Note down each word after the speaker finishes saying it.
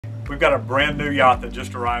We've got a brand new yacht that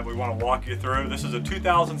just arrived we want to walk you through. This is a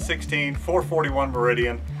 2016 441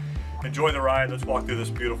 Meridian. Enjoy the ride. Let's walk through this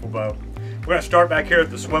beautiful boat. We're going to start back here at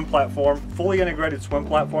the swim platform, fully integrated swim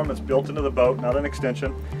platform that's built into the boat, not an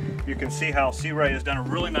extension. You can see how Sea Ray has done a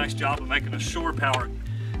really nice job of making a shore power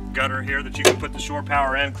gutter here that you can put the shore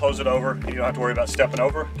power in, close it over. You don't have to worry about stepping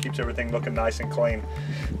over. Keeps everything looking nice and clean.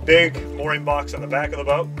 Big mooring box on the back of the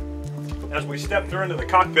boat. As we step through into the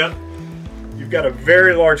cockpit, you've got a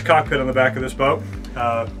very large cockpit on the back of this boat,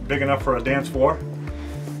 big enough for a dance floor.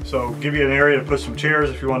 So give you an area to put some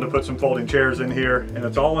chairs if you wanted to put some folding chairs in here, and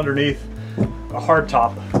it's all underneath a hard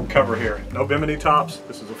top cover here. No bimini tops.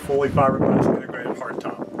 This is a fully fiberglass integrated hard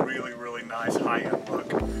top. Really, really nice high-end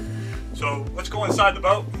look. So let's go inside the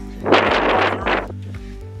boat.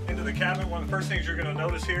 Into the cabin. One of the first things you're going to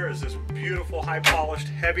notice here is this beautiful high polished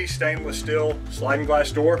heavy stainless steel sliding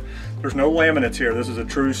glass door. There's no laminates here. This is a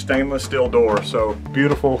true stainless steel door. So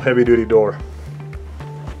beautiful heavy duty door.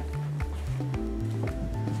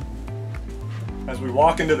 As we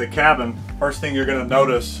walk into the cabin, first thing you're going to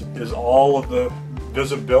notice is all of the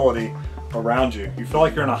visibility around you. You feel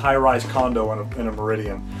like you're in a high-rise condo in a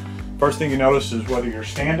Meridian. First thing you notice is whether you're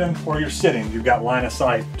standing or you're sitting, you've got line of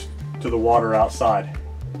sight to the water outside.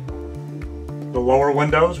 The lower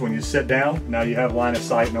windows, when you sit down, now you have line of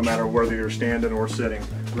sight no matter whether you're standing or sitting.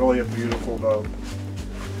 Really a beautiful boat.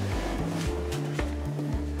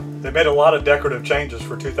 They made a lot of decorative changes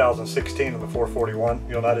for 2016 in the 441.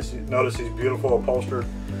 You'll notice these beautiful upholstered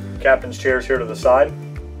captain's chairs here to the side.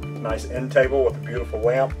 Nice end table with a beautiful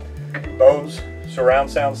lamp. Bose surround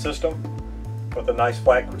sound system with a nice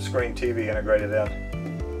flat screen TV integrated in.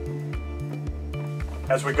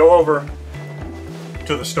 As we go over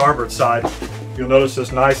to the starboard side, you'll notice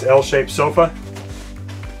this nice L-shaped sofa.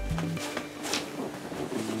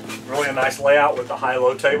 Really a nice layout with the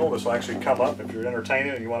high-low table. This will actually come up if you're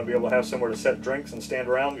entertaining and you want to be able to have somewhere to set drinks and stand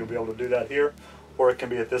around. You'll be able to do that here, or it can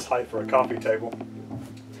be at this height for a coffee table.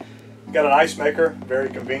 You've got an ice maker, very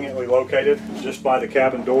conveniently located just by the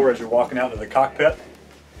cabin door as you're walking out to the cockpit,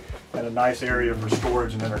 and a nice area for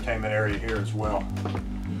storage and entertainment area here as well.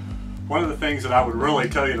 One of the things that I would really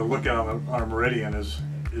tell you to look at on a Meridian is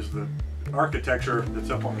the architecture that's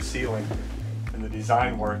up on the ceiling and the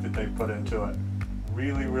design work that they've put into it.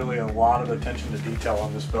 Really, really a lot of attention to detail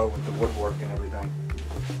on this boat with the woodwork and everything.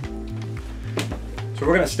 So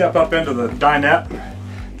we're going to step up into the dinette.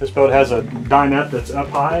 This boat has a dinette that's up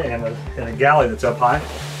high and a galley that's up high.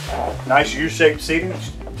 Nice U-shaped seating.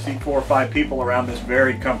 Seat 4 or 5 people around this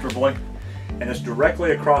very comfortably, and it's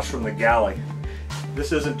directly across from the galley.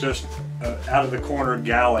 This isn't just out of the corner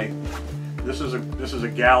galley. This is a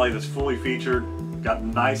galley that's fully featured. Got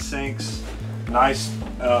nice sinks, nice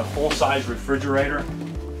full-size refrigerator,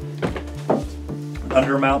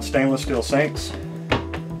 undermount stainless steel sinks.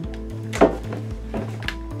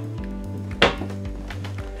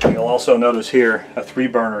 And you'll also notice here a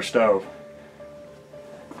 3-burner stove.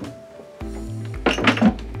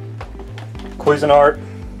 Cuisinart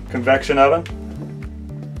convection oven,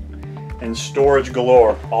 and storage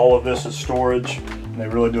galore. All of this is storage, and they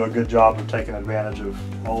really do a good job of taking advantage of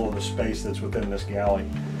all of the space that's within this galley.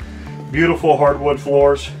 Beautiful hardwood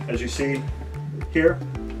floors, as you see here.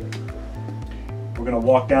 We're going to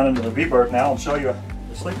walk down into the V-berth now and show you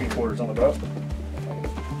the sleeping quarters on the boat.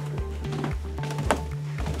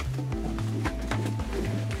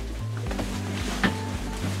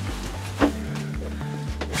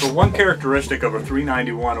 So one characteristic of a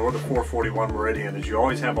 391 or the 441 Meridian is you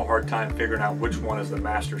always have a hard time figuring out which one is the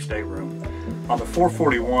master stateroom. On the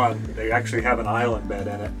 441, they actually have an island bed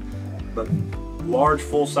in it, but large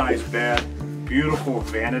full-size bed, beautiful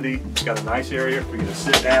vanity. It's got a nice area for you to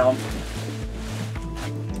sit down,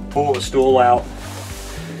 pull the stool out,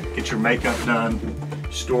 get your makeup done,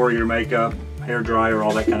 store your makeup, hair dryer,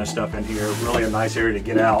 all that kind of stuff in here. Really a nice area to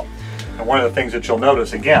get out. And one of the things that you'll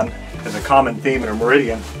notice, again, as a common theme in a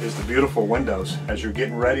Meridian, is the beautiful windows. As you're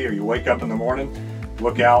getting ready or you wake up in the morning,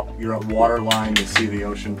 look out, you're at waterline, you see the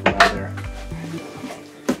ocean from out there.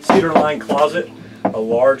 Cedar line closet, a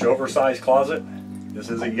large oversized closet. This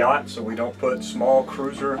is a yacht, so we don't put small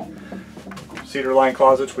cruiser cedar line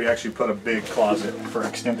closets. We actually put a big closet for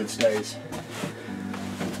extended stays.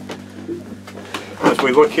 As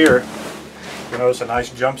we look here, you'll notice a nice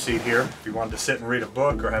jump seat here. If you wanted to sit and read a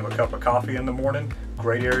book or have a cup of coffee in the morning,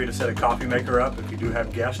 great area to set a coffee maker up. If you do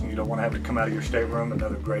have guests and you don't want to have to come out of your stateroom,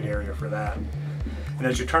 another great area for that. And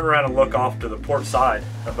as you turn around and look off to the port side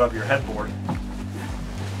above your headboard,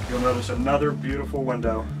 you'll notice another beautiful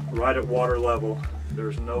window right at water level.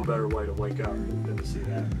 There's no better way to wake up than to see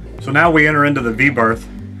that. So now we enter into the V berth.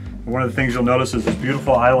 One of the things you'll notice is this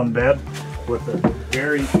beautiful island bed with a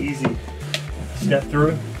very easy step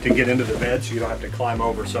through to get into the bed so you don't have to climb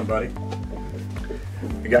over somebody.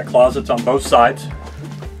 You got closets on both sides.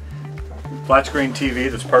 Flat screen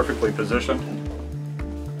TV that's perfectly positioned,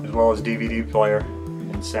 as well as DVD player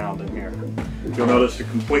and sound in here. You'll notice a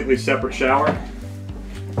completely separate shower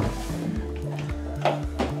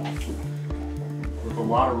with a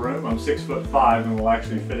lot of room. I'm 6'5" and will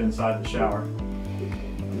actually fit inside the shower.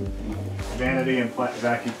 Vanity and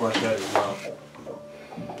vacuum flush bed as well.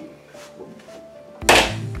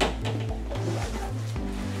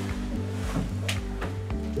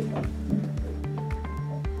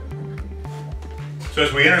 So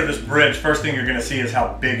as we enter this bridge, first thing you're going to see is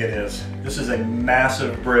how big it is. This is a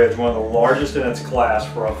massive bridge, one of the largest in its class.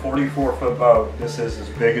 For a 44-foot boat, this is as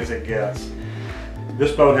big as it gets.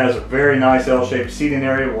 This boat has a very nice L-shaped seating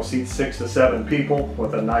area. We'll seat 6 to 7 people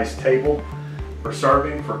with a nice table for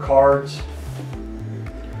serving, for cards,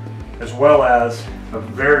 as well as a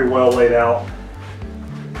very well laid out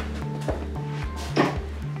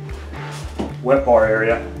wet bar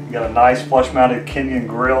area. You got a nice flush mounted Kenyan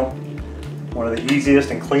grill. One of the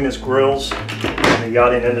easiest and cleanest grills in the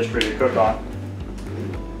yachting industry to cook on.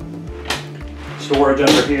 Storage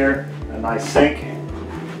under here, a nice sink.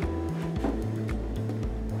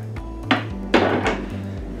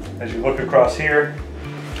 As you look across here,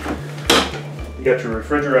 you got your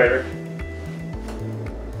refrigerator,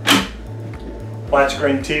 flat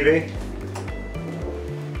screen TV,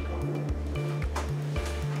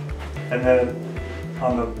 and then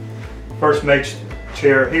on the first mate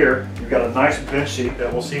chair here, you've got a nice bench seat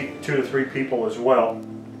that will seat 2 to 3 people as well.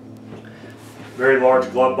 Very large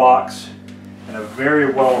glove box and a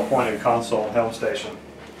very well appointed console and helm station.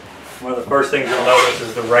 One of the first things you'll notice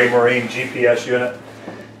is the Marine GPS unit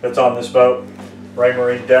that's on this boat.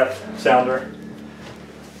 Marine depth sounder.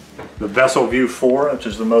 The Vessel View 4, which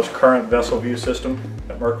is the most current Vessel View system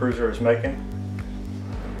that Mercruiser is making.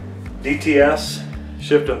 DTS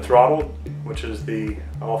shift and throttle, which is the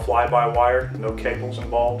all fly-by-wire, no cables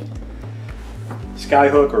involved.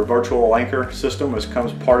 Skyhook or virtual anchor system, which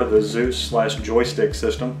comes part of the Zeus/joystick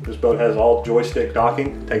system. This boat has all joystick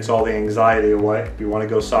docking, takes all the anxiety away. If you want to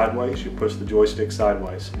go sideways, you push the joystick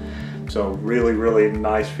sideways. So really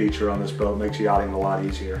nice feature on this boat, makes yachting a lot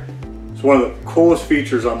easier. So one of the coolest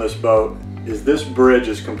features on this boat is this bridge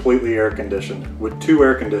is completely air conditioned with 2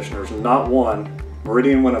 air conditioners, not one.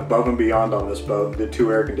 Meridian went above and beyond on this boat and did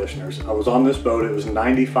 2 air conditioners. I was on this boat, it was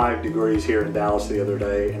 95 degrees here in Dallas the other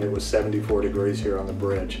day, and it was 74 degrees here on the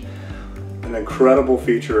bridge. An incredible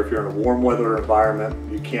feature. If you're in a warm weather environment,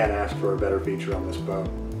 you can't ask for a better feature on this boat.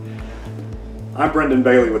 I'm Brendan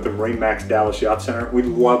Bailey with the MarineMax Dallas Yacht Center. We'd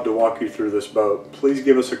love to walk you through this boat. Please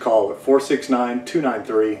give us a call at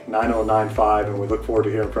 469-293-9095, and we look forward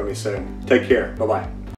to hearing from you soon. Take care. Bye-bye.